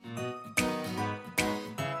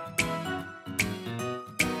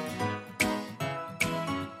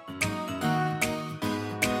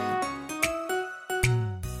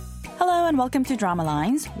and welcome to Drama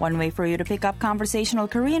Lines, one way for you to pick up conversational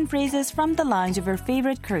Korean phrases from the lines of your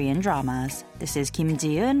favorite Korean dramas. This is Kim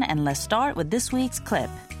Ji-eun, and let's start with this week's clip.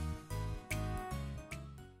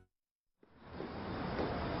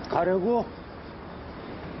 가려고?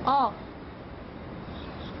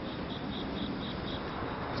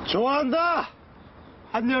 좋아한다!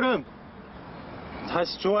 한여름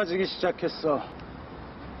다시 좋아지기 시작했어.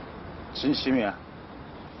 진심이야.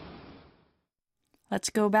 Let's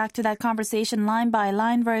go back to that conversation line by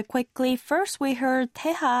line very quickly. First, we heard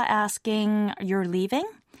Taeha asking, "You're leaving?"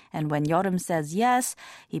 And when Yeoreum says yes,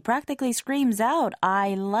 he practically screams out,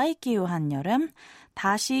 "I like you, 한여름.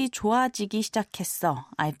 다시 좋아지기 시작했어.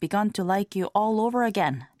 I've begun to like you all over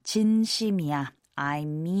again. 진심이야. I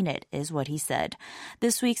mean it, is what he said.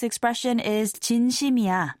 This week's expression is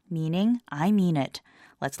진심이야, meaning I mean it.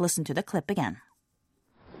 Let's listen to the clip again.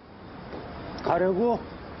 가려고?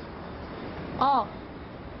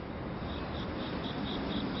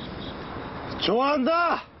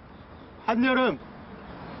 좋아한다! 한여름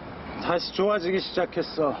다시 좋아지기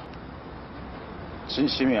시작했어.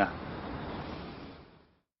 진심이야.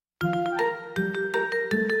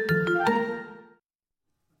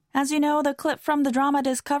 As you know, the clip from the drama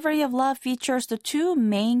Discovery of Love features the two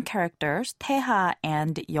main characters, Taeha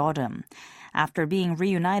and Yeoreum. After being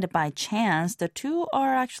reunited by chance, the two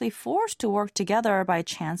are actually forced to work together by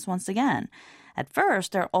chance once again. At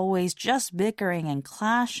first, they're always just bickering and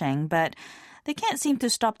clashing, but they can't seem to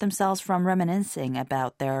stop themselves from reminiscing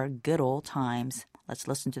about their good old times. Let's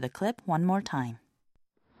listen to the clip one more time.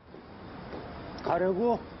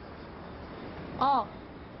 가려고?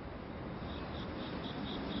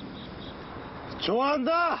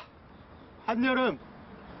 좋아한다! 한여름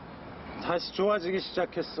다시 좋아지기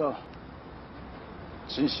시작했어.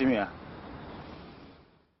 진심이야.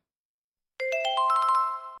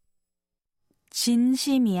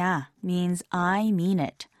 진심이야 means I mean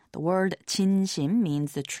it. The word 진심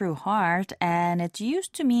means the true heart, and it's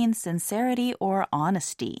used to mean sincerity or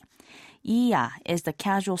honesty. 이야 is the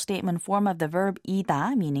casual statement form of the verb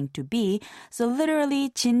이다, meaning to be. So literally,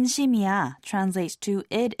 진심이야 translates to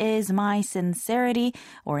it is my sincerity,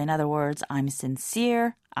 or in other words, I'm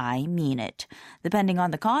sincere, I mean it. Depending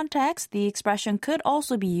on the context, the expression could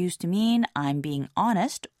also be used to mean I'm being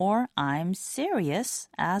honest or I'm serious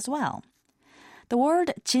as well. The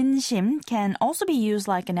word 진심 can also be used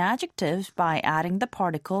like an adjective by adding the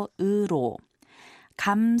particle 으로.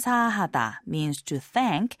 감사하다 means to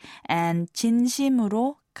thank, and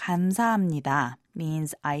진심으로 감사합니다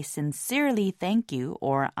means I sincerely thank you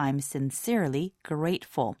or I'm sincerely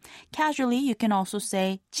grateful. Casually, you can also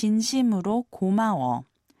say 진심으로 고마워.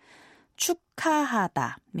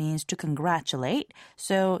 축하하다 means to congratulate,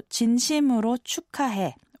 so 진심으로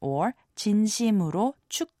축하해 or 진심으로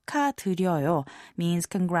축하드려요 means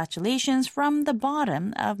congratulations from the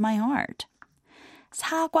bottom of my heart.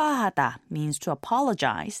 사과하다 means to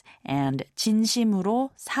apologize, and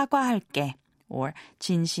진심으로 사과할게 or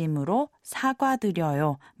진심으로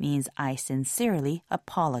사과드려요 means I sincerely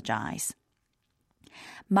apologize.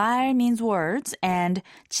 말 means words, and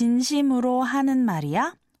진심으로 하는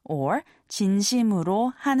말이야 or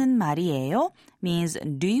진심으로 하는 말이에요 means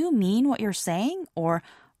do you mean what you're saying or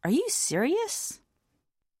are you serious?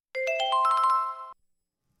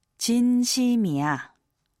 진심이야.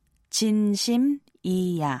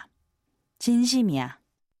 진심이야. 진심이야.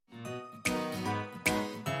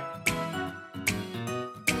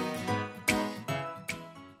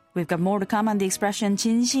 We've got more to come on the expression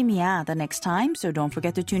진심이야 the next time, so don't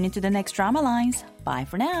forget to tune into the next Drama Lines. Bye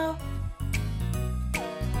for now.